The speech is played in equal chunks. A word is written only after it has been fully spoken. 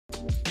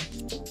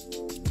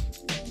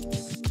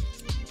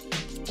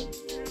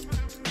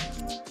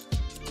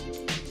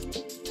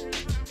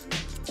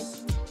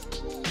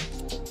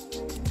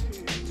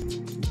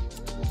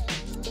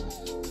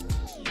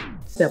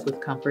Step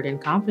with comfort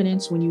and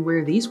confidence when you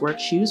wear these work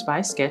shoes by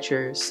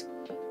Skechers.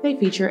 They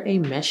feature a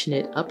mesh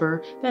knit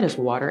upper that is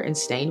water and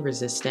stain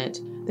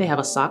resistant. They have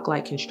a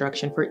sock-like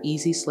construction for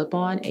easy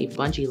slip-on, a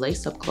bungee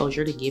lace-up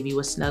closure to give you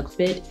a snug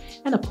fit,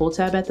 and a pull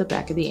tab at the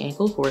back of the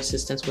ankle for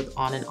assistance with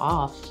on and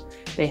off.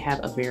 They have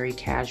a very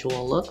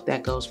casual look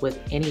that goes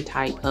with any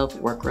type of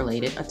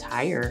work-related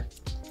attire.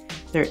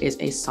 There is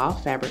a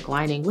soft fabric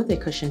lining with a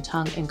cushioned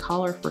tongue and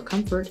collar for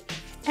comfort,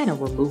 and a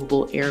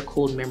removable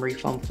air-cooled memory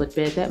foam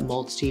footbed that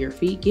molds to your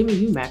feet, giving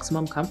you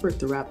maximum comfort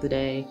throughout the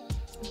day.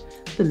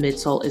 The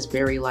midsole is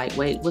very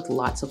lightweight with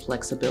lots of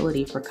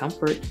flexibility for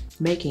comfort,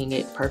 making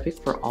it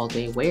perfect for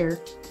all-day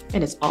wear,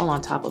 and it's all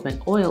on top of an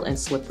oil and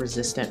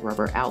slip-resistant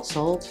rubber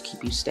outsole to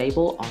keep you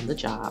stable on the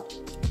job.